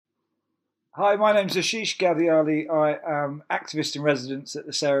Hi, my name's Ashish Gadiali. I am activist in residence at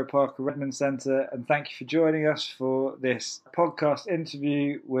the Sarah Parker Redmond Centre, and thank you for joining us for this podcast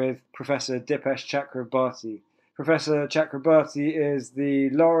interview with Professor Dipesh Chakrabarty. Professor Chakrabarty is the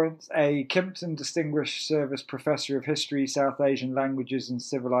Lawrence A. Kimpton Distinguished Service Professor of History, South Asian Languages and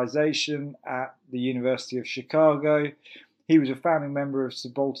Civilization at the University of Chicago. He was a founding member of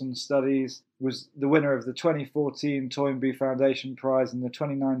Subaltern Studies, was the winner of the 2014 Toynbee Foundation Prize and the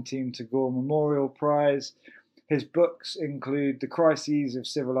 2019 Tagore Memorial Prize. His books include The Crises of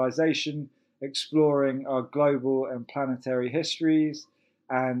Civilization, Exploring Our Global and Planetary Histories,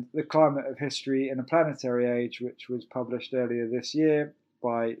 and The Climate of History in a Planetary Age, which was published earlier this year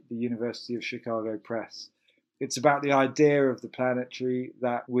by the University of Chicago Press. It's about the idea of the planetary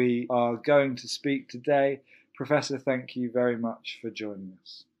that we are going to speak today. Professor, thank you very much for joining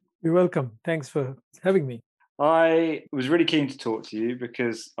us. You're welcome. Thanks for having me. I was really keen to talk to you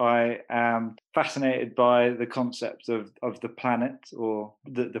because I am fascinated by the concept of the planet or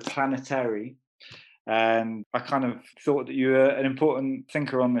the planetary. And I kind of thought that you were an important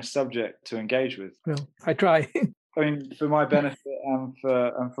thinker on this subject to engage with. Well, I try. I mean, for my benefit and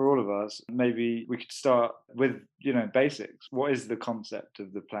for all of us, maybe we could start with basics. What is the concept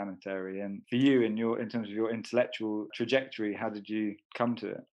of the planetary, and for you, in terms of your intellectual trajectory, how did you come to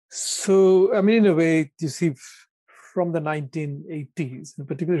it? So, in a way, you see, from the 1980s, and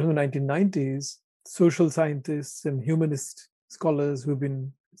particularly from the 1990s, social scientists and humanist scholars who've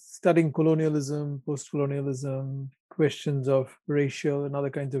been studying colonialism, post-colonialism, questions of racial and other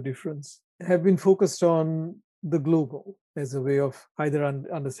kinds of difference, have been focused on the global as a way of either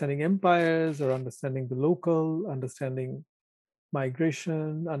understanding empires or understanding the local, understanding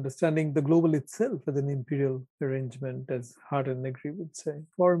migration, understanding the global itself as an imperial arrangement, as Hart and Negri would say.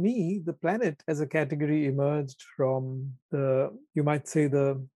 For me, the planet as a category emerged from you might say,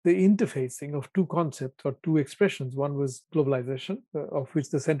 the interfacing of two concepts or two expressions. One was globalization, of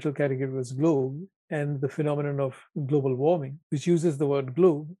which the central category was globe, and the phenomenon of global warming, which uses the word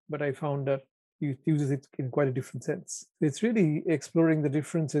globe, but I found that it uses it in quite a different sense. It's really exploring the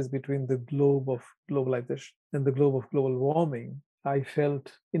differences between the globe of globalization and the globe of global warming. I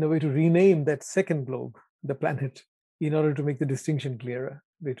felt, in a way, to rename that second globe, the planet, in order to make the distinction clearer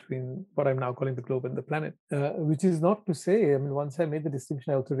between what I'm now calling the globe and the planet, which is not to say, once I made the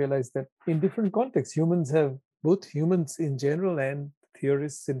distinction, I also realized that in different contexts, both humans in general and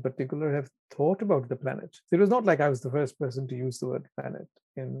theorists in particular have thought about the planet. So it was not like I was the first person to use the word planet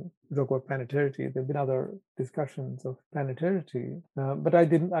in talk about planetarity. There have been other discussions of planetarity, but I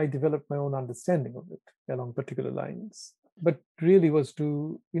developed my own understanding of it along particular lines. But really was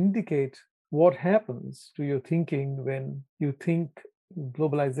to indicate what happens to your thinking when you think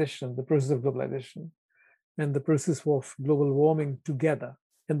globalization, the process of globalization, and the process of global warming together.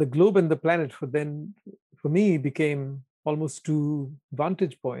 And the globe and the planet for me, became almost two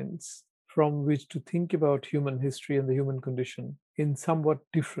vantage points from which to think about human history and the human condition in somewhat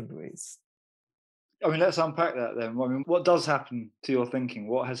different ways. I mean, let's unpack that then. I mean, what does happen to your thinking?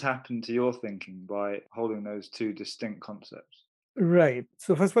 What has happened to your thinking by holding those two distinct concepts? Right.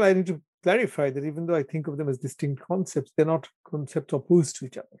 So first of all, I need to clarify that even though I think of them as distinct concepts, they're not concepts opposed to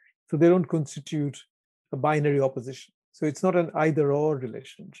each other. So they don't constitute a binary opposition. So it's not an either-or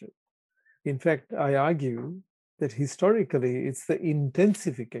relationship. In fact, I argue that historically, it's the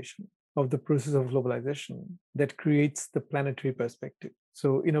intensification of the process of globalization that creates the planetary perspective.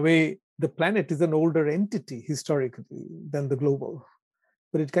 So in a way, the planet is an older entity historically than the global,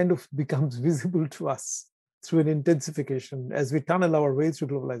 but it kind of becomes visible to us through an intensification. As we tunnel our way through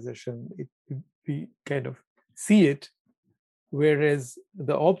globalization, we kind of see it, whereas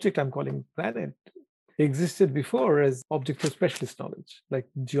the object I'm calling planet existed before as object for specialist knowledge, like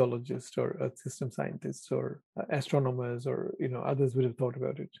geologists or earth system scientists or astronomers, or others would have thought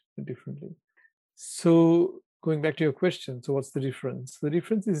about it differently. So going back to your question, so what's the difference? The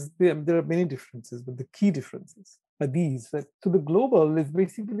difference is there are many differences, but the key differences are these. That so the global is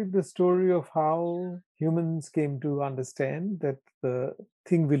basically the story of how humans came to understand that the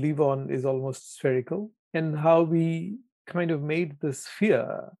thing we live on is almost spherical, and how we kind of made the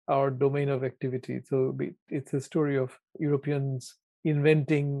sphere our domain of activity. So it's a story of Europeans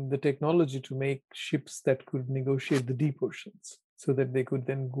inventing the technology to make ships that could negotiate the deep oceans, so that they could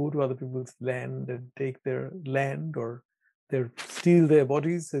then go to other people's land and take their land, or steal their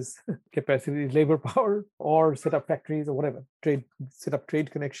bodies as capacity, labor power, or set up factories or whatever, set up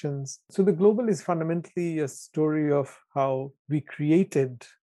trade connections. So the global is fundamentally a story of how we created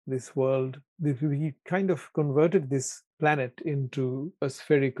this world. We kind of converted this planet into a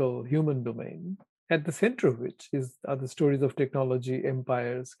spherical human domain. at the center of which are the stories of technology,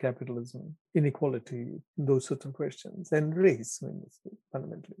 empires, capitalism, inequality, those sorts of questions, and race,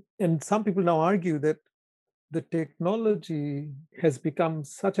 fundamentally. And some people now argue that the technology has become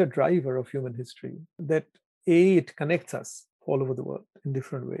such a driver of human history that A, it connects us all over the world in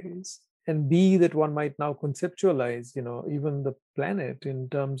different ways, and B, that one might now conceptualize, even the planet in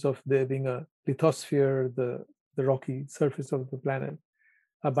terms of there being a lithosphere, the rocky surface of the planet,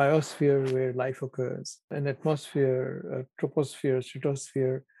 a biosphere where life occurs, an atmosphere, a troposphere,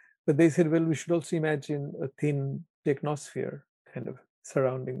 stratosphere. But they said, well, we should also imagine a thin technosphere kind of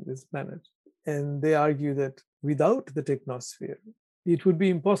surrounding this planet. And they argue that without the technosphere, it would be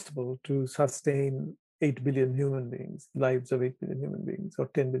impossible to sustain 8 billion human beings, lives of 8 billion human beings, or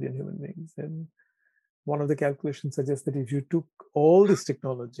 10 billion human beings. And one of the calculations suggests that if you took all this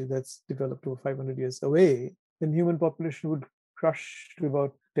technology that's developed over 500 years away, then human population would crush to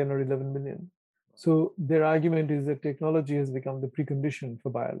about 10 or 11 million. So their argument is that technology has become the precondition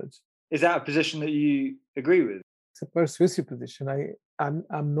for biology. Is that a position that you agree with? It's a persuasive position.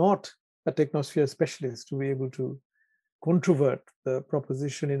 I'm not a technosphere specialist to be able to controvert the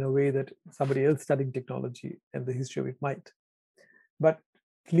proposition in a way that somebody else studying technology and the history of it might. But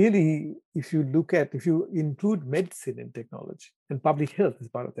clearly, if you include medicine in technology, and public health is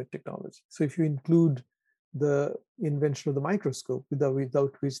part of that technology. So if you include the invention of the microscope,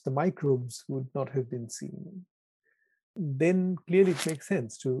 without which the microbes would not have been seen, then clearly it makes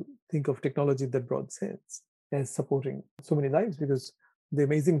sense to think of technology in that broad sense as supporting so many lives. Because the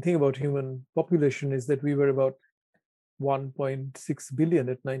amazing thing about human population is that we were about 1.6 billion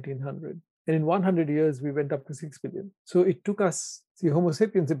at 1900. And in 100 years, we went up to 6 billion. So it took us, Homo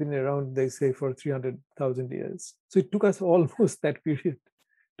sapiens have been around, they say, for 300,000 years. So it took us almost that period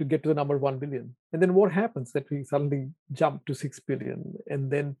to get to the number 1 billion. And then what happens that we suddenly jump to 6 billion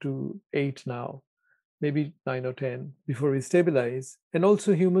and then to 8 now, maybe 9 or 10 before we stabilize. And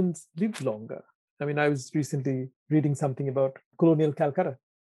also humans live longer. I mean, I was recently reading something about colonial Calcutta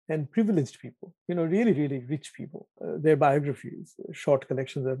and privileged people, really, really rich people, their biographies, short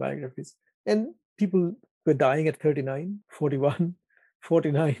collections of their biographies. And people were dying at 39, 41,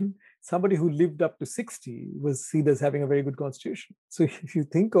 49. Somebody who lived up to 60 was seen as having a very good constitution. So if you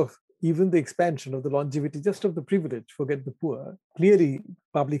think of even the expansion of the longevity just of the privileged, forget the poor, clearly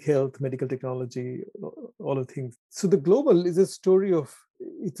public health, medical technology, all of things. So the global is a story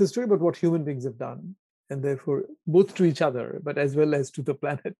about what human beings have done, and therefore both to each other, but as well as to the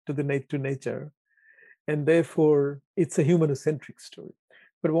planet, to nature. And therefore, it's a humanocentric story.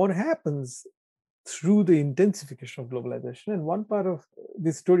 But what happens through the intensification of globalization, and one part of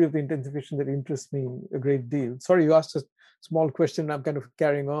this story of the intensification that interests me a great deal. Sorry, you asked a small question, I'm kind of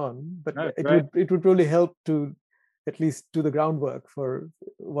carrying on, but it would probably help to at least do the groundwork for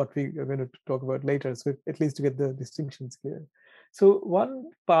what we are going to talk about later, so at least to get the distinctions clear. So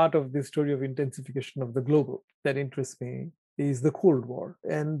one part of the story of intensification of the global that interests me is the Cold War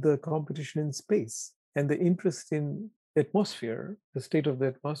and the competition in space and the interest in atmosphere, the state of the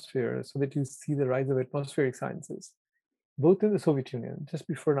atmosphere, so that you see the rise of atmospheric sciences, both in the Soviet Union, just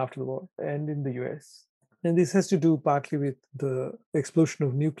before and after the war, and in the US. And this has to do partly with the explosion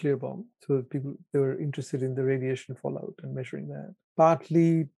of nuclear bomb. So they were interested in the radiation fallout and measuring that.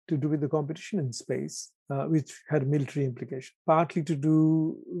 Partly to do with the competition in space, which had military implications. Partly to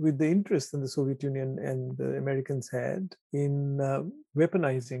do with the interest in the Soviet Union and the Americans had in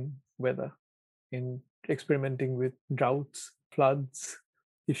weaponizing weather, in experimenting with droughts, floods,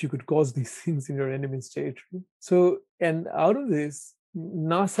 if you could cause these things in your enemy's territory. So, and out of this,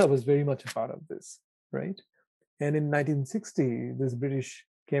 NASA was very much a part of this, right? And in 1960, this British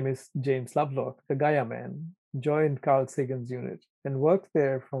chemist, James Lovelock, the Gaia man, joined Carl Sagan's unit and worked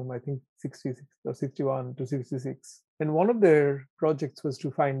there from, I think, 66 or 61 to 66. And one of their projects was to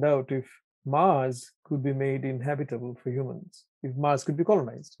find out if Mars could be made inhabitable for humans, if Mars could be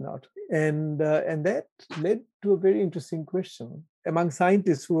colonized or not. And that led to a very interesting question among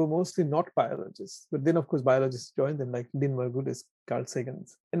scientists who were mostly not biologists. But then, of course, biologists joined them, like Lynn Margulis, Carl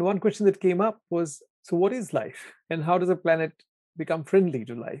Sagan's. And one question that came up was, so what is life? And how does a planet become friendly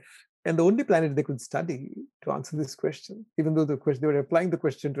to life? And the only planet they could study to answer this question, even though they were applying the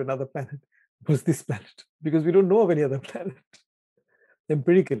question to another planet, was this planet, because we don't know of any other planet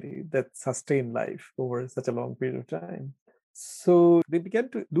empirically that sustain life over such a long period of time. So they began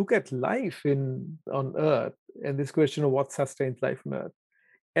to look at life on Earth and this question of what sustains life on Earth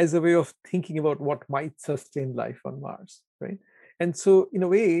as a way of thinking about what might sustain life on Mars, right? And so in a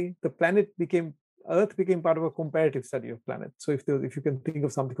way, Earth became part of a comparative study of planets. So if you can think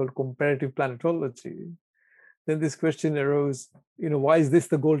of something called comparative planetology, then this question arose, why is this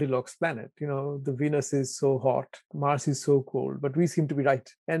the Goldilocks planet? The Venus is so hot, Mars is so cold, but we seem to be right.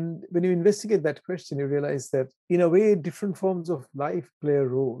 And when you investigate that question, you realize that in a way, different forms of life play a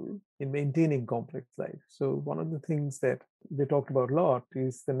role in maintaining complex life. So one of the things that they talked about a lot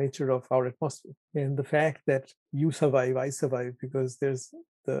is the nature of our atmosphere and the fact that you survive, I survive, because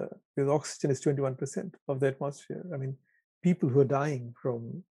because oxygen is 21% of the atmosphere. I mean, people who are dying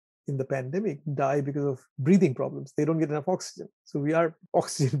in the pandemic die because of breathing problems. They don't get enough oxygen. So we are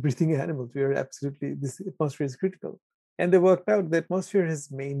oxygen breathing animals. We are absolutely, this atmosphere is critical. And they worked out the atmosphere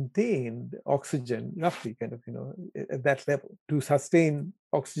has maintained oxygen roughly at that level to sustain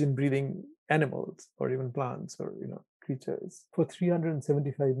oxygen breathing animals or even plants or creatures for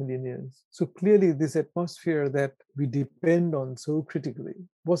 375 million years. So clearly this atmosphere that we depend on so critically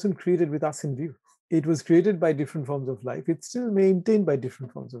wasn't created with us in view. It was created by different forms of life. It's still maintained by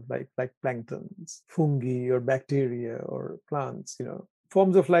different forms of life, like planktons, fungi, or bacteria, or plants,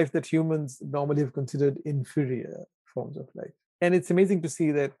 forms of life that humans normally have considered inferior forms of life. And it's amazing to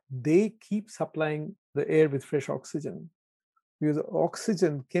see that they keep supplying the air with fresh oxygen, because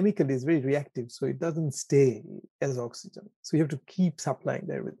oxygen chemically is very reactive, so it doesn't stay as oxygen. So you have to keep supplying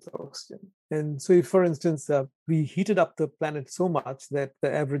there with oxygen. And so if, for instance, we heated up the planet so much that the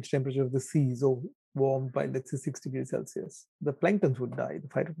average temperature of the sea is warmed by, let's say, 6 degrees Celsius, the planktons would die, the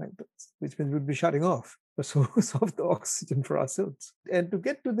phytoplanktons, which means we'd be shutting off the source of the oxygen for ourselves. And to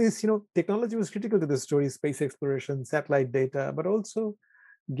get to this, technology was critical to the story, space exploration, satellite data, but also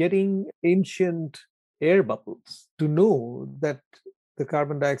getting ancient air bubbles to know that the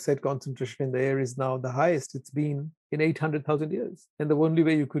carbon dioxide concentration in the air is now the highest it's been in 800,000 years. And the only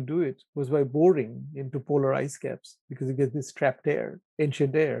way you could do it was by boring into polar ice caps, because you get this trapped air,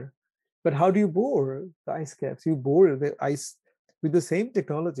 ancient air. But how do you bore the ice caps? You bore the ice with the same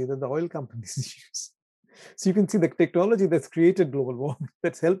technology that the oil companies use. So you can see the technology that's created global warming,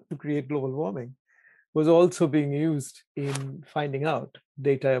 that's helped to create global warming, was also being used in finding out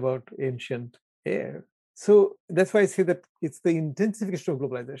data about ancient air. So that's why I say that it's the intensification of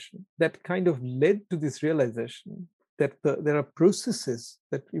globalization that kind of led to this realization that there are processes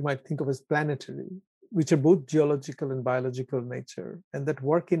that you might think of as planetary, which are both geological and biological nature, and that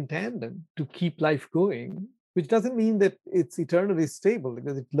work in tandem to keep life going, which doesn't mean that it's eternally stable,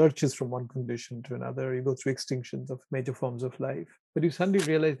 because it lurches from one condition to another. You go through extinctions of major forms of life. But you suddenly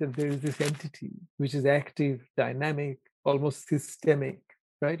realize that there is this entity which is active, dynamic, almost systemic,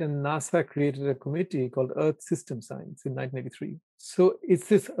 right? And NASA created a committee called Earth System Science in 1983. So it's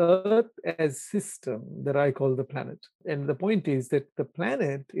this Earth as system that I call the planet. And the point is that the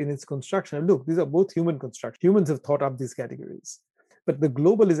planet in its construction, look, these are both human construction. Humans have thought up these categories. But the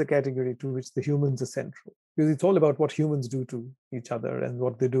global is a category to which the humans are central, because it's all about what humans do to each other and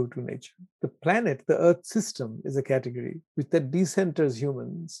what they do to nature. The planet, the Earth system, is a category which that decenters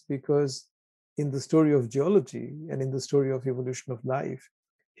humans, because in the story of geology and in the story of evolution of life,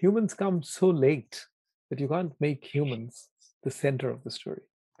 humans come so late that you can't make humans the center of the story.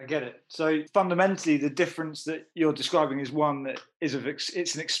 I get it. So fundamentally, the difference that you're describing is one that is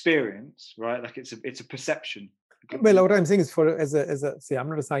it's an experience, right? Like it's a perception. Well, what I'm saying is, say, I'm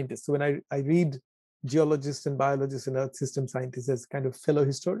not a scientist, so when I read geologists and biologists and earth system scientists as kind of fellow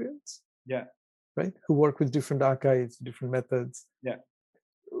historians, right, who work with different archives, different methods.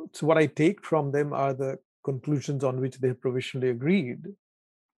 So what I take from them are the conclusions on which they have provisionally agreed,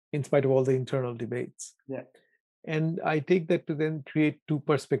 in spite of all the internal debates. And I take that to then create two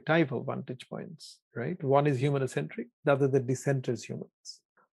perspectival vantage points, right? One is human-centric, the other that decenters humans.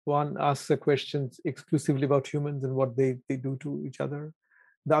 One asks the questions exclusively about humans and what they do to each other.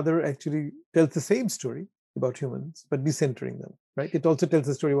 The other actually tells the same story about humans, but decentering them, right? It also tells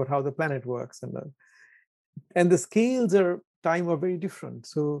the story about how the planet works. And the scales are very different.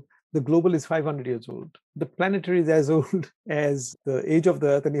 So the global is 500 years old. The planetary is as old as the age of the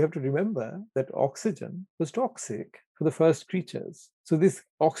Earth. And you have to remember that oxygen was toxic for the first creatures. So this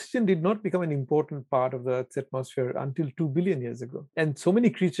oxygen did not become an important part of the Earth's atmosphere until 2 billion years ago. And so many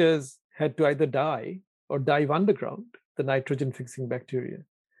creatures had to either die or dive underground, the nitrogen-fixing bacteria,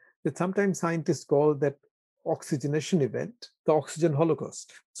 that sometimes scientists call that oxygenation event the oxygen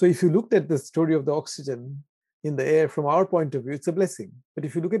holocaust. So if you looked at the story of the oxygen in the air from our point of view, it's a blessing. But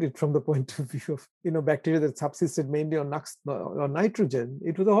if you look at it from the point of view of bacteria that subsisted mainly on nitrogen,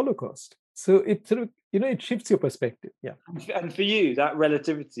 it was a holocaust. So it sort of it shifts your perspective. Yeah. And for you, that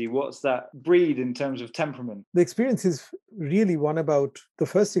relativity, what's that breed in terms of temperament? The experience is really one about, the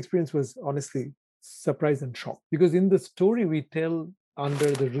first experience was honestly surprise and shock, because in the story we tell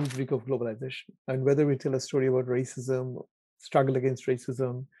under the rubric of globalization, and whether we tell a story about racism, struggle against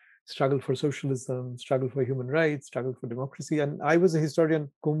racism, struggle for socialism, struggle for human rights, struggle for democracy. And I was a historian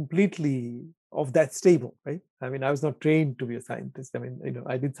completely of that stable, right? I mean, I was not trained to be a scientist. I mean,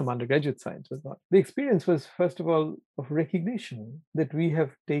 I did some undergraduate science, was not. The experience was, first of all, of recognition that we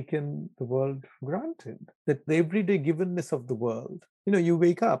have taken the world for granted, that the everyday givenness of the world, you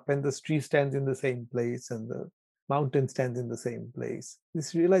wake up and the tree stands in the same place and the mountain stands in the same place.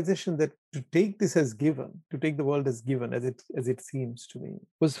 This realization that to take this as given, to take the world as given, as it seems to me,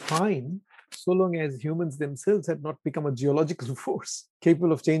 was fine so long as humans themselves had not become a geological force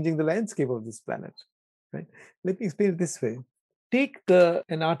capable of changing the landscape of this planet. Right? Let me explain it this way. Take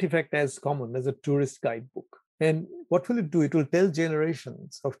an artifact as common as a tourist guidebook. And what will it do? It will tell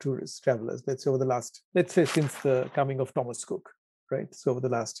generations of tourists, travelers, let's say since the coming of Thomas Cook, right? So over the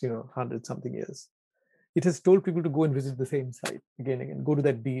last, 100 something years. It has told people to go and visit the same site again and again, go to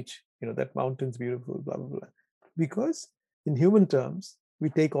that beach, that mountain's beautiful, blah, blah, blah. Because in human terms, we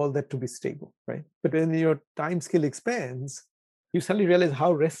take all that to be stable, right? But when your time scale expands, you suddenly realize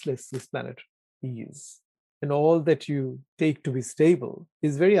how restless this planet is. And all that you take to be stable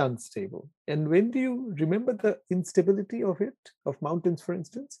is very unstable. And when do you remember the instability of it, of mountains, for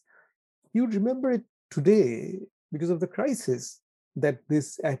instance? You remember it today because of the crisis that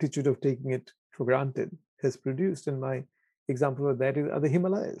this attitude of taking it for granted has produced. And my example of that are the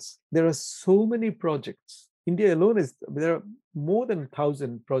Himalayas. There are so many projects. India alone there are more than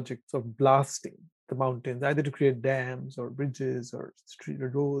 1,000 projects of blasting the mountains, either to create dams or bridges or street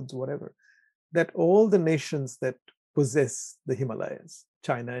roads, whatever, that all the nations that possess the Himalayas,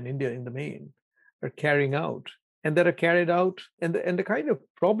 China and India in the main, are carrying out, and that are carried out, and the kind of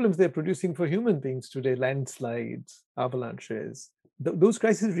problems they're producing for human beings today, landslides, avalanches, those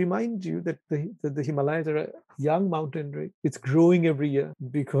crises remind you that the Himalayas are a young mountain, right? It's growing every year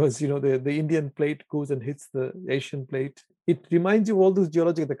because the Indian plate goes and hits the Asian plate. It reminds you of all those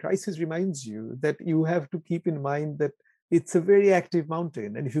geological. The crisis reminds you that you have to keep in mind that it's a very active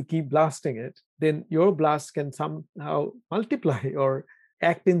mountain, and if you keep blasting it, then your blast can somehow multiply or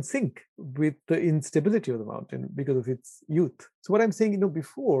act in sync with the instability of the mountain because of its youth. So what I'm saying,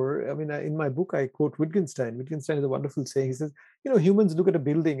 before, I mean, in my book, I quote Wittgenstein. Wittgenstein is a wonderful saying. He says, humans look at a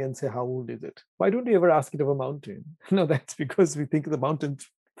building and say, how old is it? Why don't we ever ask it of a mountain? No, that's because we think of the mountain,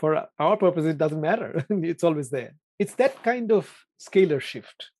 for our purpose, it doesn't matter. It's always there. It's that kind of scalar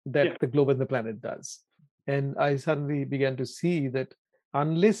shift that the globe and the planet does. And I suddenly began to see that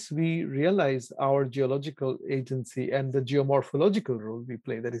unless we realize our geological agency and the geomorphological role we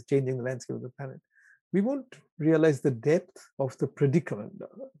play, that is changing the landscape of the planet, we won't realize the depth of the predicament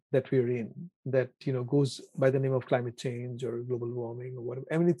that we're in, that goes by the name of climate change or global warming or whatever.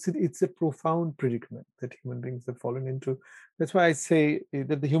 I mean, it's a profound predicament that human beings have fallen into. That's why I say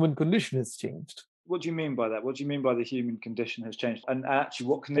that the human condition has changed. What do you mean by that? What do you mean by the human condition has changed? And actually,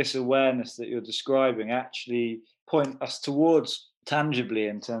 what can this awareness that you're describing actually point us towards tangibly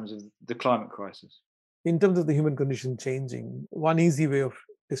in terms of the climate crisis? In terms of the human condition changing, one easy way of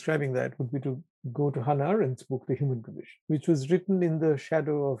describing that would be to go to Hannah Arendt's book, The Human Condition, which was written in the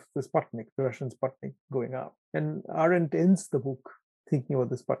shadow of the Sputnik, the Russian Sputnik going up. And Arendt ends the book thinking about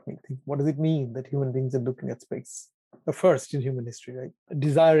the Sputnik, thinking, what does it mean that human beings are looking at space? A first in human history, right?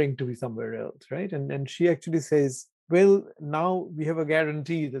 Desiring to be somewhere else, right? And she actually says, well, now we have a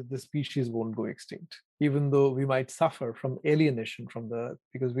guarantee that the species won't go extinct, even though we might suffer from alienation from the Earth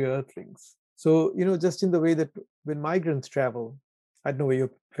because we are Earthlings. So, just in the way that when migrants travel, I don't know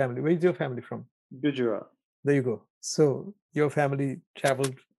where is your family from? Gujarat. There you go. So your family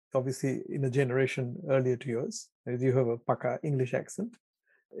traveled obviously in a generation earlier to yours. You have a Paka English accent.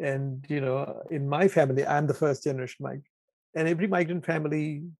 And, in my family, I'm the first generation migrant. And every migrant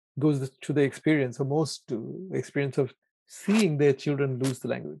family goes to the experience, or most to the experience of seeing their children lose the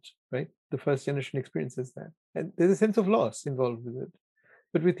language, right? The first generation experiences that. And there's a sense of loss involved with it.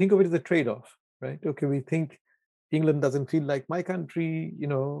 But we think of it as a trade-off, right? Okay, we think England doesn't feel like my country,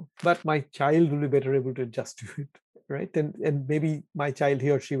 but my child will be better able to adjust to it, right? And maybe my child, he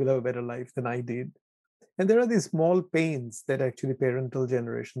or she, will have a better life than I did. And there are these small pains that actually parental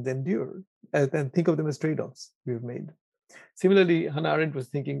generations endure, and think of them as trade-offs we've made. Similarly, Hannah Arendt was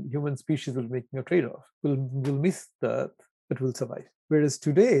thinking human species will be making a trade-off. We'll miss the Earth, but we'll survive. Whereas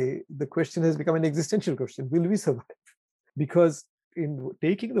today, the question has become an existential question. Will we survive? Because in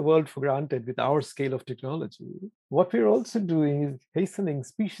taking the world for granted with our scale of technology, what we're also doing is hastening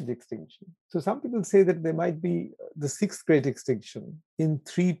species extinction. So some people say that there might be the sixth great extinction in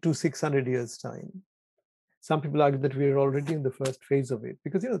 300 to 600 years' time. Some people argue that we're already in the first phase of it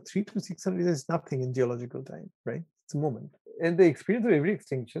because, 300 to 600 years is nothing in geological time, right? It's a moment. And the experience of every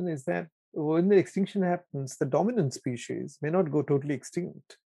extinction is that when the extinction happens, the dominant species may not go totally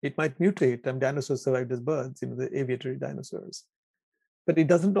extinct, It might mutate. Dinosaurs survived as birds, the aviatory dinosaurs, but it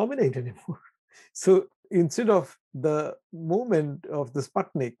doesn't dominate anymore. So instead of the moment of the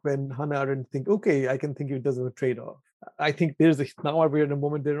Sputnik, when Hannah Arendt think, okay, I can think it doesn't have a trade-off. I think now we're in a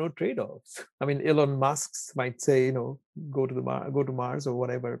moment there are no trade-offs. Elon Musk might say, go to Mars or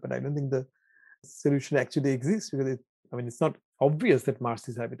whatever, but I don't think the solution actually exists because it's not obvious that Mars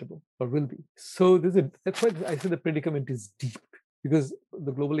is habitable or will be. So that's why I say the predicament is deep, because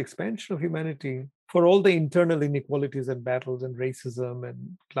the global expansion of humanity, for all the internal inequalities and battles and racism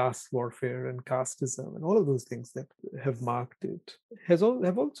and class warfare and casteism and all of those things that have marked it, have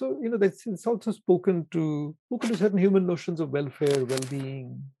also, it's also spoken to certain human notions of welfare,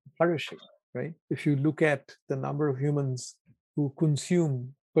 well-being, flourishing, right? If you look at the number of humans who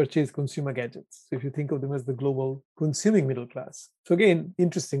purchase consumer gadgets. So if you think of them as the global consuming middle class. So again,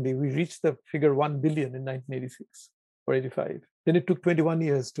 interestingly, we reached the figure 1 billion in 1986 or 85. Then it took 21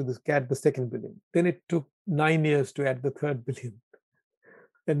 years to add the second billion. Then it took 9 years to add the third billion,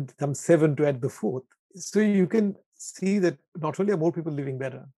 and some 7 to add the fourth. So you can see that not only are more people living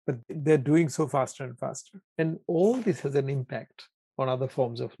better, but they're doing so faster and faster. And all this has an impact on other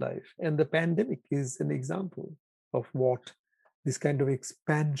forms of life. And the pandemic is an example of what this kind of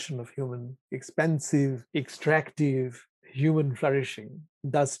expansion of expansive, extractive human flourishing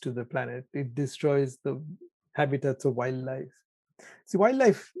does to the planet. It destroys the habitats of wildlife. See,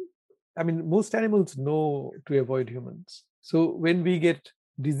 wildlife, most animals know to avoid humans. So when we get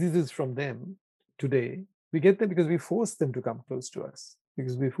diseases from them today, we get them because we force them to come close to us,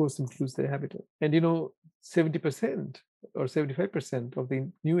 because we force them to lose their habitat. And 70% or 75% of the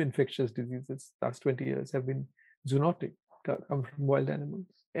new infectious diseases last 20 years have been zoonotic, come from wild animals.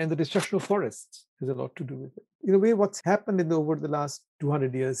 And the destruction of forests has a lot to do with it. In a way, what's happened over the last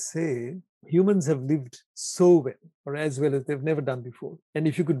 200 years, say, humans have lived so well, or as well as they've never done before. And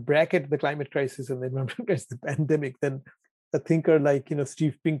if you could bracket the climate crisis and the environmental crisis, the pandemic, then a thinker like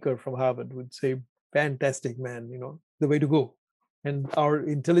Steve Pinker from Harvard would say, fantastic, man, the way to go. And our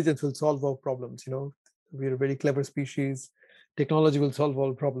intelligence will solve our problems. We're a very clever species. Technology will solve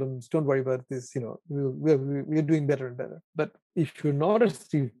all problems. Don't worry about this. We're doing better and better. But if you're not a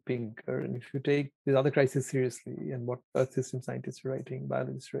Steve Pinker, and if you take these other crises seriously, and what Earth system scientists are writing,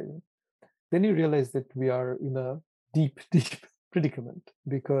 biologists are writing, then you realize that we are in a deep, deep predicament,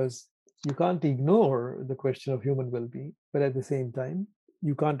 because you can't ignore the question of human well-being, but at the same time,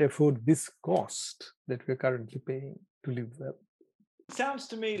 you can't afford this cost that we're currently paying to live well. It sounds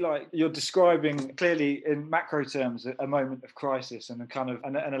to me like you're describing clearly in macro terms a moment of crisis and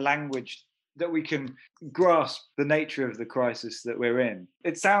a language that we can grasp the nature of the crisis that we're in.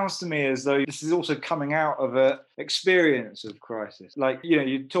 It sounds to me as though this is also coming out of an experience of crisis.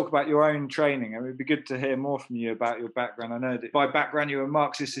 You talk about your own training. It'd be good to hear more from you about your background. I know that by background you're a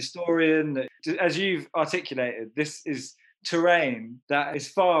Marxist historian. As you've articulated, this is terrain that is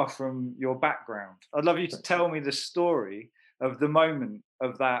far from your background. I'd love you to tell me the story of the moment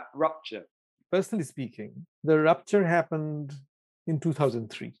of that rupture. Personally speaking, the rupture happened in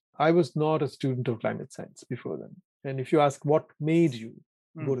 2003. I was not a student of climate science before then. And if you ask what made you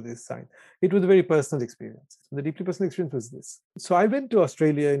go to this science, it was a very personal experience. The deeply personal experience was this. So I went to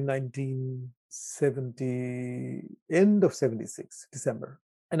Australia in 1970, end of 76, December.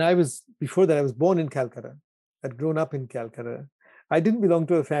 And before that, I was born in Calcutta. I'd grown up in Calcutta. I didn't belong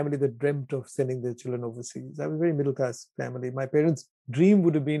to a family that dreamt of sending their children overseas. I was a very middle-class family. My parents' dream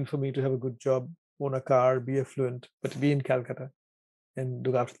would have been for me to have a good job, own a car, be affluent, but to be in Calcutta and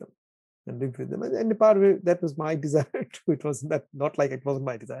look after them and live with them. And part of it, that was my desire too. It was not like it wasn't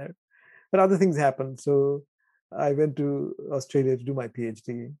my desire. But other things happened. So I went to Australia to do my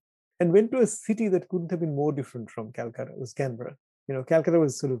PhD and went to a city that couldn't have been more different from Calcutta. It was Canberra. Calcutta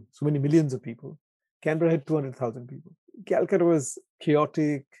was sort of so many millions of people. Canberra had 200,000 people. Calcutta was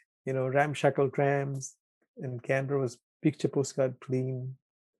chaotic, ramshackle trams, and Canberra was picture postcard clean,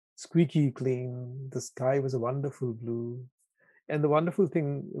 squeaky clean. The sky was a wonderful blue. And the wonderful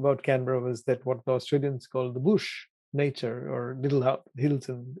thing about Canberra was that what the Australians call the bush nature, or little hills,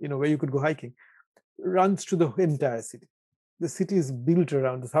 and where you could go hiking, runs through the entire city. The city is built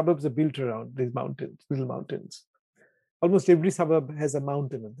around, the suburbs are built around these mountains, little mountains. Almost every suburb has a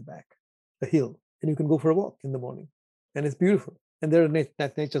mountain at the back, a hill, and you can go for a walk in the morning. And it's beautiful. And there are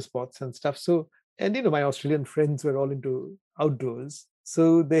nature spots and stuff. So, and my Australian friends were all into outdoors.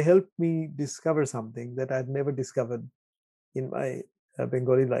 So they helped me discover something that I'd never discovered in my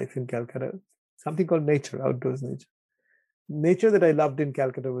Bengali life in Calcutta, something called nature, outdoors nature. Nature that I loved in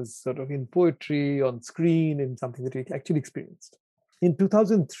Calcutta was sort of in poetry, on screen, in something that we actually experienced. In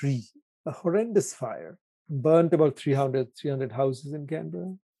 2003, a horrendous fire burnt about 300 houses in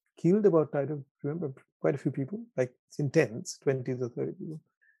Canberra. killed about, I don't remember, quite a few people, like in tens, 20s or 30 people,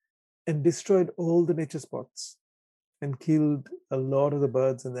 and destroyed all the nature spots and killed a lot of the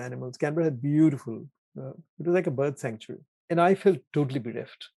birds and the animals. Canberra had beautiful, it was like a bird sanctuary. And I felt totally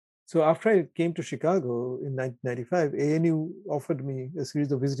bereft. So after I came to Chicago in 1995, ANU offered me a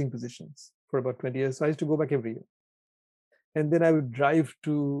series of visiting positions for about 20 years. So I used to go back every year. And then I would drive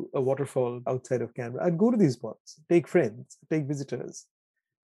to a waterfall outside of Canberra. I'd go to these spots, take friends, take visitors,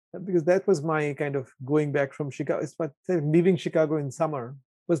 because that was my kind of going back from Chicago. It's like leaving Chicago in summer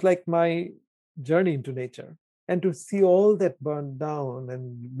was like my journey into nature. And to see all that burned down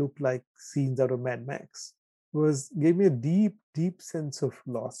and look like scenes out of Mad Max gave me a deep, deep sense of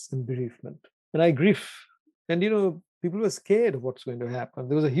loss and bereavement. And I grief. And people were scared of what's going to happen.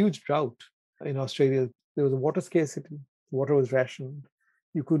 There was a huge drought in Australia. There was a water scarcity. Water was rationed.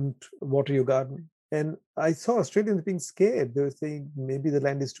 You couldn't water your garden. And I saw Australians being scared. They were saying, maybe the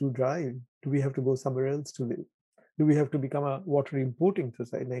land is too dry. Do we have to go somewhere else to live? Do we have to become a water importing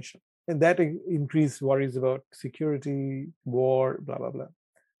society nation? And that increased worries about security, war, blah, blah, blah.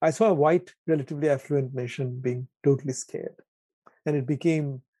 I saw a white, relatively affluent nation being totally scared. And it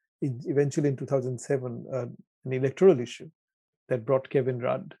became, eventually in 2007, an electoral issue that brought Kevin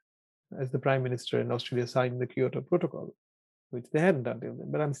Rudd as the prime minister, and Australia signed the Kyoto Protocol, which they hadn't done till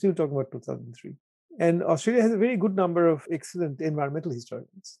then. But I'm still talking about 2003. And Australia has a very good number of excellent environmental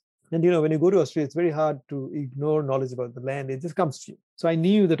historians. And when you go to Australia, it's very hard to ignore knowledge about the land. It just comes to you. So I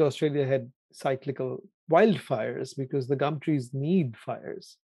knew that Australia had cyclical wildfires because the gum trees need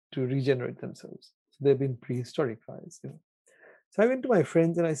fires to regenerate themselves. So they've been prehistoric fires. So I went to my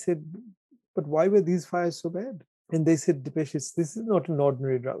friends and I said, but why were these fires so bad? And they said, Dipesh, this is not an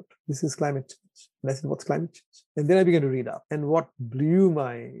ordinary drought. This is climate change. And I said, what's climate change? And then I began to read up. And what blew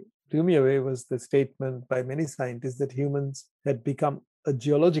me away was the statement by many scientists that humans had become a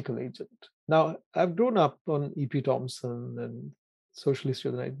geological agent. Now, I've grown up on E.P. Thompson and social history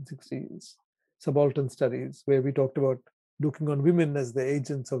of the 1960s, subaltern studies, where we talked about looking on women as the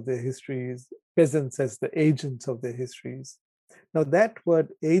agents of their histories, peasants as the agents of their histories. Now, that word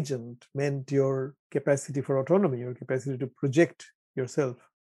agent meant your capacity for autonomy, your capacity to project yourself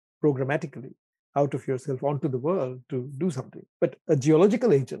programmatically out of yourself onto the world to do something. But a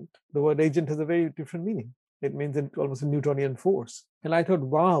geological agent, the word agent has a very different meaning. It means almost a Newtonian force. And I thought,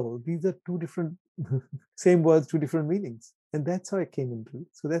 wow, these are two different, same words, two different meanings. And that's how I came into it.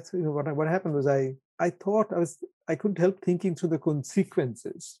 So that's what happened was I couldn't help thinking through the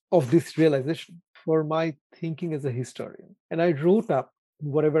consequences of this realization for my thinking as a historian. And I wrote up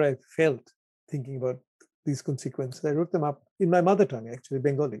whatever I felt thinking about these consequences. I wrote them up in my mother tongue, actually,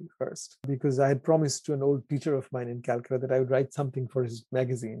 Bengali first, because I had promised to an old teacher of mine in Calcutta that I would write something for his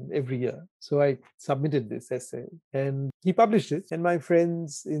magazine every year. So I submitted this essay and he published it. And my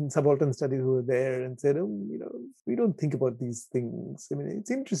friends in subaltern studies who were there and said, we don't think about these things. I mean, it's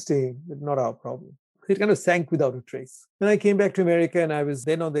interesting, but not our problem. It kind of sank without a trace. Then I came back to America and I was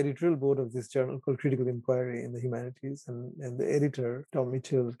then on the editorial board of this journal called Critical Inquiry in the Humanities. And the editor, Tom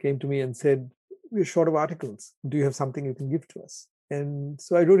Mitchell, came to me and said, we're short of articles. Do you have something you can give to us? And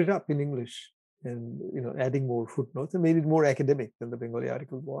so I wrote it up in English and, adding more footnotes and made it more academic than the Bengali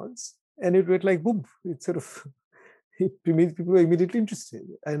article was. And it went like, boom, it sort of, people were immediately interested.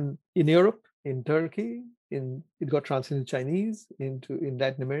 And in Europe, in Turkey, it got translated into Chinese, in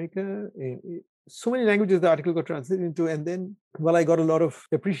Latin America, so many languages the article got translated into. And then, I got a lot of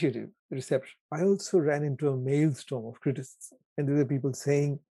appreciative reception. I also ran into a maelstrom of criticism. And there were people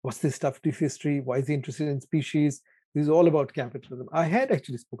saying, what's this stuff, deep history? Why is he interested in species? This is all about capitalism. I had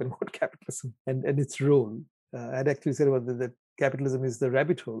actually spoken about capitalism and its role. I had actually said about that capitalism is the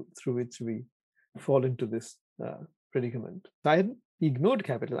rabbit hole through which we fall into this predicament. I hadn't ignored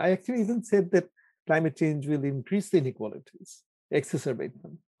capital. I actually even said that climate change will increase the inequalities, exacerbate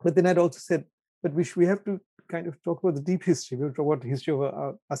them. But then I'd also said, but we have to kind of talk about the deep history. We'll talk about the history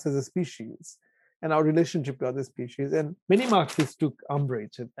of us as a species and our relationship to other species. And many Marxists took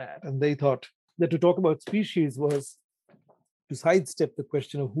umbrage at that. And they thought that to talk about species was to sidestep the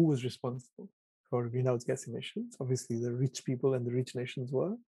question of who was responsible for greenhouse gas emissions. Obviously, the rich people and the rich nations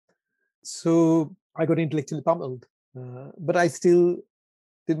were. So I got intellectually pummeled. But I still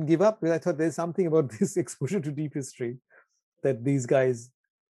didn't give up, because I thought there's something about this exposure to deep history that these guys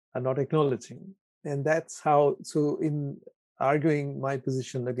are not acknowledging. And that's how, so in arguing my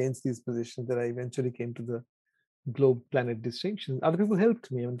position against these positions, that I eventually came to the globe-planet distinction. Other people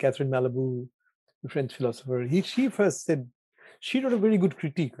helped me. I mean, Catherine Malabou, the French philosopher, she first said, she wrote a very good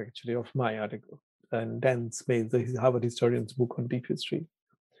critique, actually, of my article, and Dan Smith, the Harvard historian's book on deep history.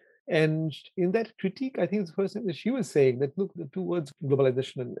 And in that critique, I think it's the first thing that she was saying that, look, the two words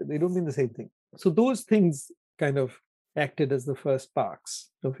globalization, and they don't mean the same thing. So those things kind of acted as the first sparks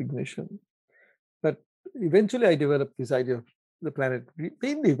of ignition. But eventually I developed this idea of the planet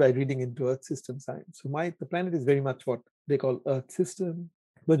mainly by reading into Earth system science. So the planet is very much what they call Earth system,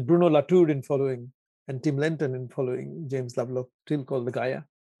 but Bruno Latour in following and Tim Lenton in following James Lovelock still call the Gaia.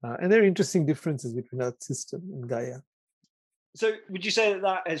 And there are interesting differences between Earth system and Gaia. So would you say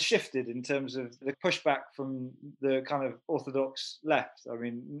that has shifted in terms of the pushback from the kind of orthodox left? I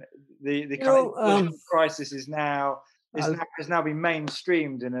mean, the kind of crisis is now has now been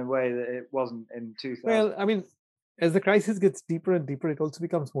mainstreamed in a way that it wasn't in 2000. Well, I mean, as the crisis gets deeper and deeper, it also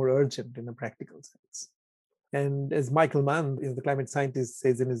becomes more urgent in a practical sense. And as Michael Mann, the climate scientist,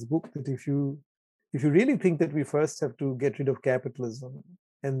 says in his book, that if you really think that we first have to get rid of capitalism,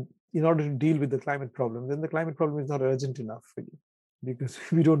 and in order to deal with the climate problem, then the climate problem is not urgent enough for you, because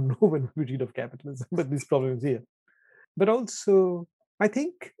we don't know when we get rid of capitalism, but this problem is here. But also, I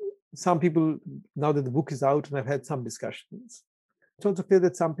think some people, now that the book is out and I've had some discussions, it's also clear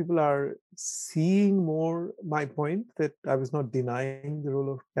that some people are seeing more my point, that I was not denying the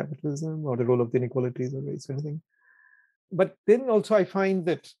role of capitalism or the role of the inequalities or race or anything. But then also I find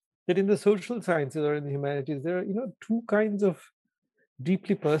that in the social sciences or in the humanities, there are two kinds of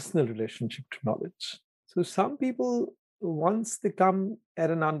deeply personal relationship to knowledge. So some people, once they come at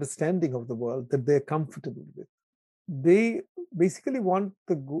an understanding of the world that they're comfortable with, they basically want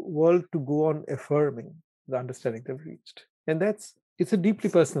the world to go on affirming the understanding they've reached. And it's a deeply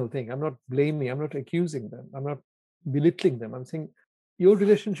personal thing. I'm not blaming, I'm not accusing them, I'm not belittling them. I'm saying your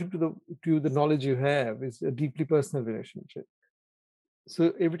relationship to the knowledge you have is a deeply personal relationship.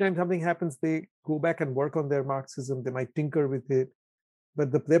 So every time something happens, they go back and work on their Marxism, they might tinker with it,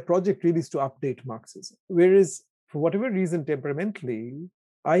 but their project really is to update Marxism. Whereas, for whatever reason, temperamentally,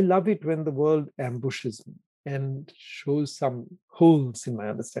 I love it when the world ambushes me and shows some holes in my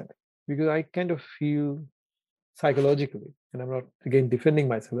understanding, because I kind of feel psychologically, and I'm not, again, defending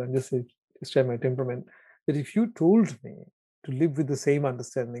myself, I'm just describing my temperament, that if you told me to live with the same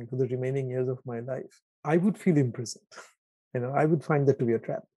understanding for the remaining years of my life, I would feel imprisoned. I would find that to be a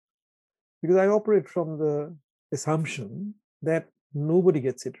trap, because I operate from the assumption that nobody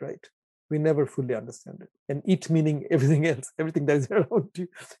gets it right. We never fully understand it. And it meaning everything else, everything that is around you,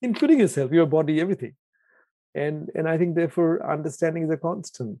 including yourself, your body, everything. And I think, therefore, understanding is a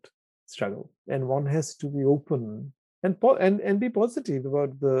constant struggle. And one has to be open and be positive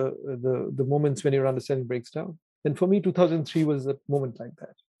about the moments when your understanding breaks down. And for me, 2003 was a moment like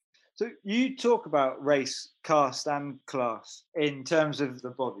that. So you talk about race, caste, and class in terms of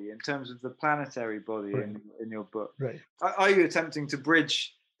the body, in terms of the planetary body, right, in your book. Right. Are you attempting to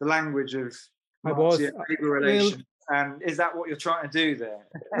bridge the language of Marxian labor relations? And is that what you're trying to do there?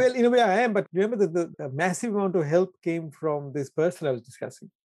 Well, in a way I am, but remember that the massive amount of help came from this person I was discussing,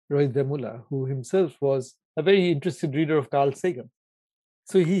 Rohit Vemula, who himself was a very interested reader of Carl Sagan.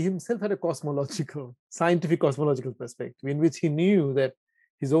 So he himself had a scientific cosmological perspective, in which he knew that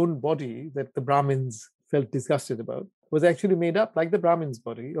his own body, that the Brahmins felt disgusted about, was actually made up, like the Brahmins'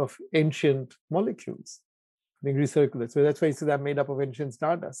 body, of ancient molecules, being recirculated. So that's why he says, I'm made up of ancient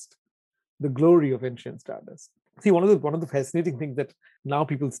stardust, the glory of ancient stardust. See, one of the fascinating things that now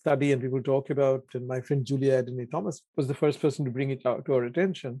people study and people talk about, and my friend Julia Adene Thomas was the first person to bring it out to our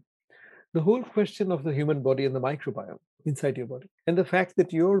attention, the whole question of the human body and the microbiome inside your body, and the fact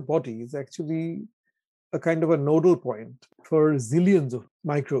that your body is actually a kind of a nodal point for zillions of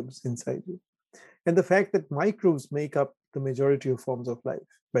microbes inside you, and the fact that microbes make up the majority of forms of life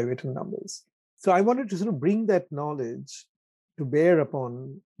by weight and numbers. So I wanted to sort of bring that knowledge to bear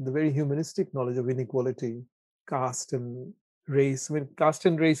upon the very humanistic knowledge of inequality, caste and race. I mean, caste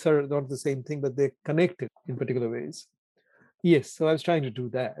and race are not the same thing, but they're connected in particular ways. Yes, so I was trying to do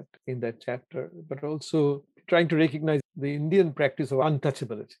that in that chapter, but also trying to recognize the Indian practice of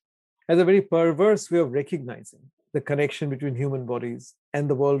untouchability as a very perverse way of recognizing the connection between human bodies and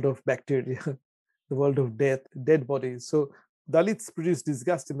the world of bacteria, the world of death, dead bodies. So Dalits produce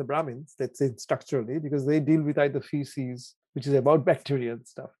disgust in the Brahmins, let's say structurally, because they deal with either feces, which is about bacteria and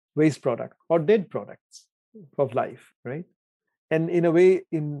stuff, waste product, or dead products of life, right? And in a way,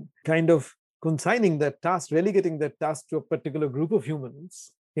 in kind of consigning that task, relegating that task to a particular group of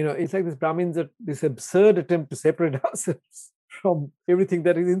humans, it's like this Brahmins are this absurd attempt to separate ourselves from everything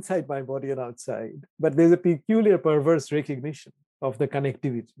that is inside my body and outside. But there's a peculiar perverse recognition of the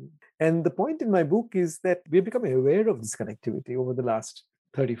connectivity. And the point in my book is that we're becoming aware of this connectivity over the last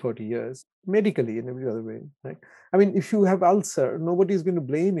 30, 40 years, medically in every other way. Right? I mean, if you have ulcer, nobody is going to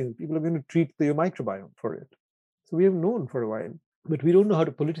blame you. People are going to treat your microbiome for it. So we have known for a while. but we don't know how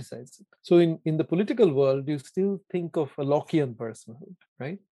to politicize it. So in the political world, you still think of a Lockean personhood,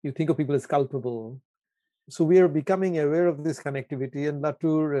 right? You think of people as culpable. So we are becoming aware of this connectivity, and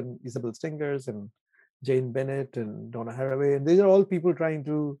Latour and Isabel Stengers and Jane Bennett and Donna Haraway, and these are all people trying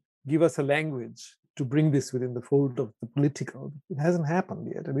to give us a language to bring this within the fold of the political. It hasn't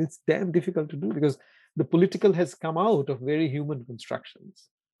happened yet, and it's damn difficult to do because the political has come out of very human constructions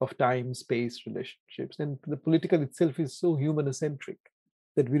of time, space, relationships, and the political itself is so human-centric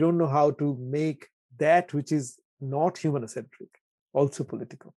that we don't know how to make that which is not human-centric also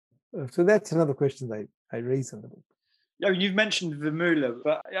political. So that's another question I raise in the book. Yeah, you've mentioned Vermeulen,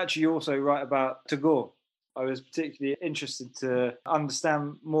 but actually you also write about Tagore. I was particularly interested to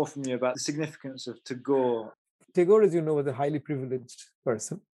understand more from you about the significance of Tagore. Tagore, as you know, was a highly privileged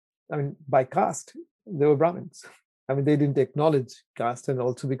person. I mean, by caste, they were Brahmins. I mean, they didn't acknowledge caste, and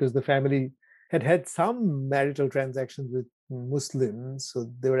also because the family had some marital transactions with Muslims,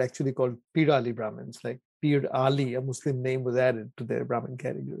 so they were actually called Pir Ali Brahmins, like Pir Ali, a Muslim name was added to their Brahmin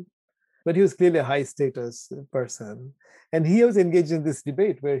category. But he was clearly a high status person. And he was engaged in this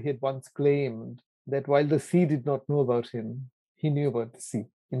debate where he had once claimed that while the sea did not know about him, he knew about the sea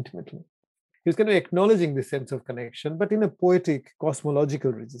intimately. He was kind of acknowledging this sense of connection, but in a poetic,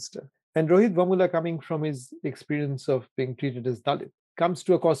 cosmological register. And Rohit Vamula, coming from his experience of being treated as Dalit, comes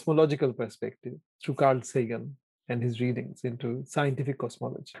to a cosmological perspective through Carl Sagan and his readings into scientific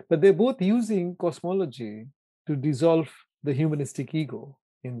cosmology. But they're both using cosmology to dissolve the humanistic ego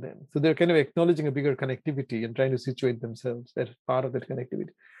in them. So they're kind of acknowledging a bigger connectivity and trying to situate themselves as part of that connectivity.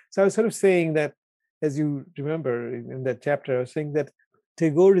 So I was sort of saying that, as you remember in that chapter, I was saying that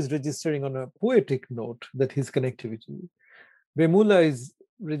Tagore is registering on a poetic note that his connectivity. Vemula is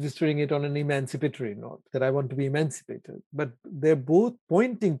registering it on an emancipatory note, that I want to be emancipated. But they're both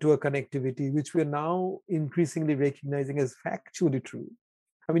pointing to a connectivity which we're now increasingly recognizing as factually true.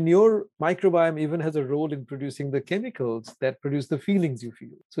 I mean, your microbiome even has a role in producing the chemicals that produce the feelings you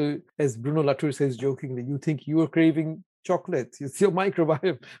feel. So as Bruno Latour says jokingly, you think you are craving chocolates. It's your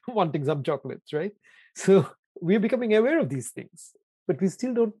microbiome wanting some chocolates, right? So we're becoming aware of these things, but we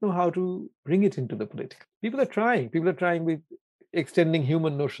still don't know how to bring it into the political. People are trying with extending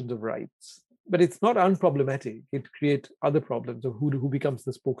human notions of rights, but it's not unproblematic. It creates other problems of who becomes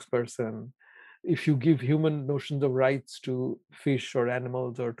the spokesperson. If you give human notions of rights to fish or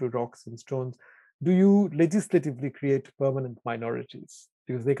animals or to rocks and stones, do you legislatively create permanent minorities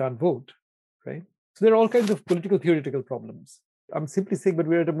because they can't vote, right? So there are all kinds of political theoretical problems. I'm simply saying, but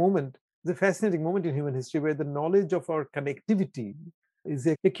we're at a moment, it's a fascinating moment in human history where the knowledge of our connectivity is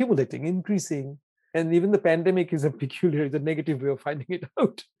accumulating, increasing, and even the pandemic is the negative way of finding it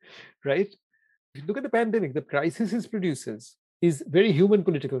out, right? If you look at the pandemic, the crisis it produces is very human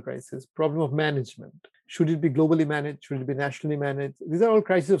political crisis, problem of management. Should it be globally managed? Should it be nationally managed? These are all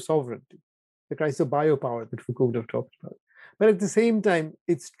crises of sovereignty, the crisis of biopower that Foucault would have talked about. But at the same time,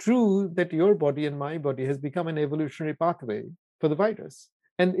 it's true that your body and my body has become an evolutionary pathway for the virus.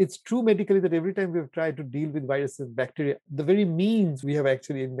 And it's true medically that every time we've tried to deal with viruses and bacteria, the very means we have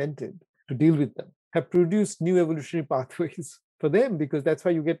actually invented to deal with them have produced new evolutionary pathways for them, because that's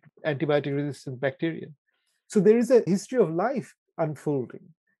why you get antibiotic resistant bacteria. So there is a history of life unfolding,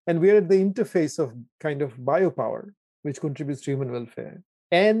 and we're at the interface of kind of biopower, which contributes to human welfare,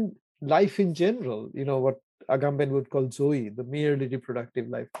 and life in general, what Agamben would call Zoe, the merely reproductive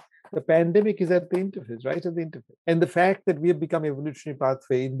life. The pandemic is at the interface, right at the interface. And the fact that we have become evolutionary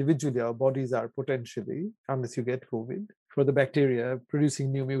pathway individually, our bodies are potentially, unless you get COVID, for the bacteria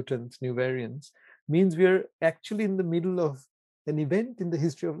producing new mutants, new variants, means we are actually in the middle of an event in the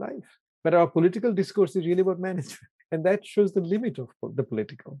history of life. But our political discourse is really about management. And that shows the limit of the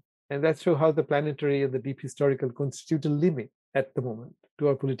political. And that shows how the planetary and the deep historical constitute a limit at the moment to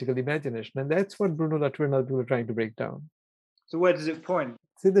our political imagination. And that's what Bruno Latour and other people are trying to break down. So where does it point?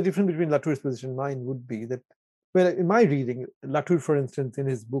 See, the difference between Latour's position and mine would be that, well, in my reading, Latour, for instance, in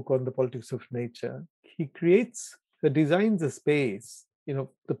his book on the politics of nature, he designs a space,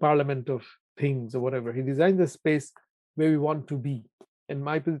 the parliament of things or whatever. He designs a space where we want to be. And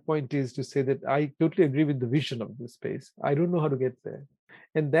my point is to say that I totally agree with the vision of this space. I don't know how to get there.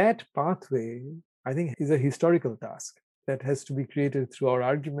 And that pathway, I think, is a historical task that has to be created through our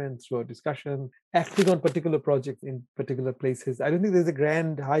arguments, through our discussion, acting on particular projects in particular places. I don't think there's a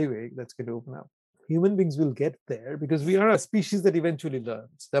grand highway that's going to open up. Human beings will get there because we are a species that eventually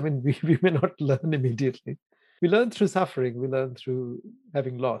learns. I mean, we may not learn immediately. We learn through suffering. We learn through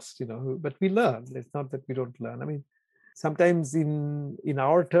having lost, but we learn. It's not that we don't learn. I mean, sometimes in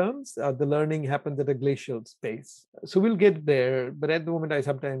our terms, the learning happens at a glacial pace. So we'll get there. But at the moment, I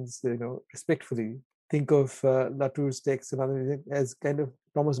sometimes, respectfully think of Latour's text and other things as kind of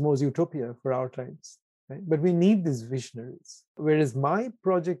Thomas More's utopia for our times. Right? But we need these visionaries. Whereas my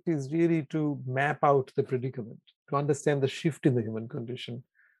project is really to map out the predicament, to understand the shift in the human condition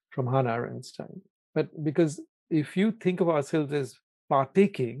from Hannah Arendt's time. But because if you think of ourselves as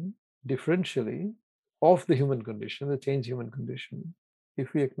partaking differentially of the human condition, the changed human condition,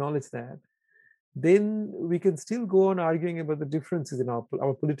 if we acknowledge that, then we can still go on arguing about the differences in our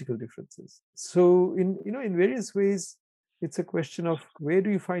political differences. So in various ways, it's a question of where do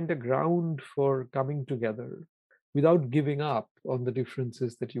you find a ground for coming together without giving up on the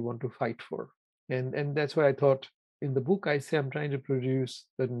differences that you want to fight for. And that's why I thought in the book I say I'm trying to produce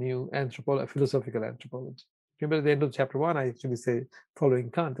the new philosophical anthropology. Remember at the end of chapter 1, I actually say, following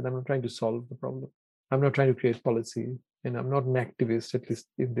Kant, and I'm not trying to solve the problem. I'm not trying to create policy. And I'm not an activist, at least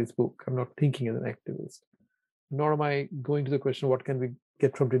in this book. I'm not thinking as an activist. Nor am I going to the question, what can we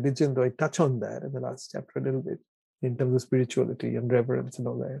get from religion, though I touch on that in the last chapter a little bit, in terms of spirituality and reverence and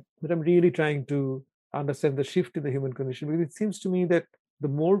all that. But I'm really trying to understand the shift in the human condition, because it seems to me that the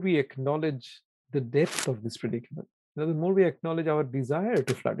more we acknowledge the depth of this predicament, the more we acknowledge our desire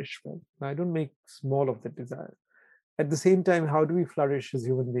to flourish. Well, I don't make small of that desire. At the same time, how do we flourish as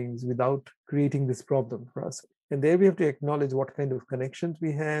human beings without creating this problem for us? And there we have to acknowledge what kind of connections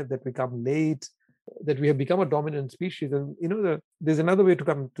we have, that we come late, that we have become a dominant species. And there's another way to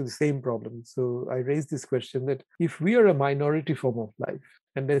come to the same problem. So I raised this question that if we are a minority form of life,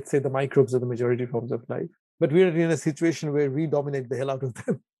 and let's say the microbes are the majority forms of life, but we are in a situation where we dominate the hell out of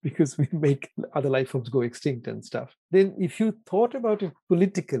them because we make other life forms go extinct and stuff. Then if you thought about it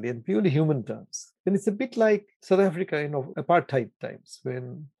politically and purely human terms, then it's a bit like South Africa in apartheid times,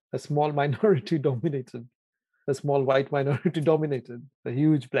 when a small minority dominated, a small white minority dominated a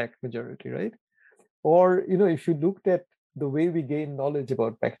huge black majority, right? Or, if you looked at the way we gain knowledge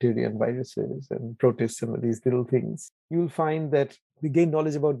about bacteria and viruses and protists and these little things, you'll find that we gain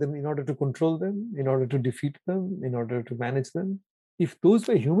knowledge about them in order to control them, in order to defeat them, in order to manage them. If those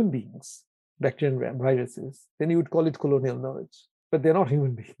were human beings, bacteria and viruses, then you would call it colonial knowledge. But they're not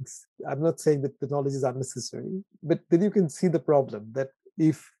human beings. I'm not saying that the knowledge is unnecessary, but then you can see the problem that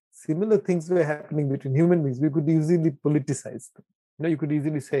if similar things were happening between human beings, we could easily politicize them. You could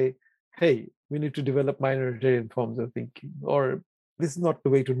easily say, hey, we need to develop minoritarian forms of thinking, or this is not the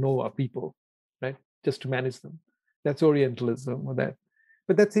way to know our people, right? Just to manage them. That's Orientalism or that.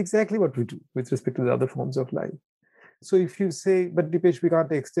 But that's exactly what we do with respect to the other forms of life. So if you say, but Dipesh, we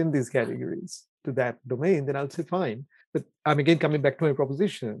can't extend these categories to that domain, then I'll say fine. But I'm again coming back to my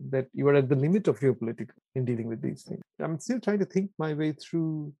proposition that you are at the limit of your political in dealing with these things. I'm still trying to think my way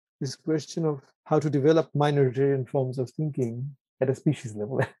through this question of how to develop minoritarian forms of thinking at a species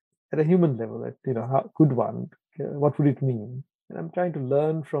level, at a human level. How could one? What would it mean? And I'm trying to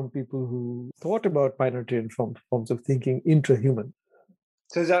learn from people who thought about minoritarian forms of thinking intrahuman.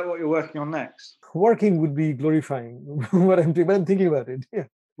 So is that what you're working on next? Working would be glorifying what I'm doing, but I'm thinking about it. Yeah.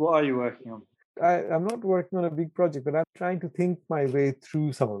 What are you working on? I'm not working on a big project, but I'm trying to think my way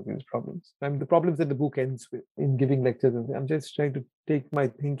through some of these problems. The problems that the book ends with in giving lectures. I'm just trying to take my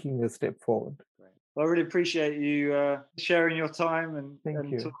thinking a step forward. Well, I really appreciate you sharing your time and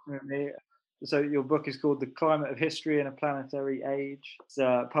talking with me. So your book is called The Climate of History in a Planetary Age. It's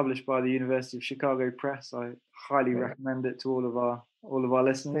published by the University of Chicago Press. I highly recommend it to all of our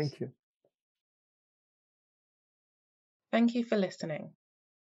listeners. Thank you. Thank you for listening.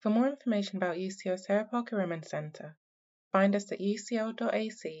 For more information about UCL Sarah Parker Remond Centre, find us at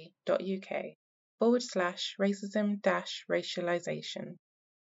ucl.ac.uk/racism-racialization,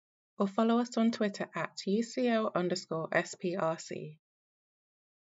 or follow us on Twitter at UCL_SPRC.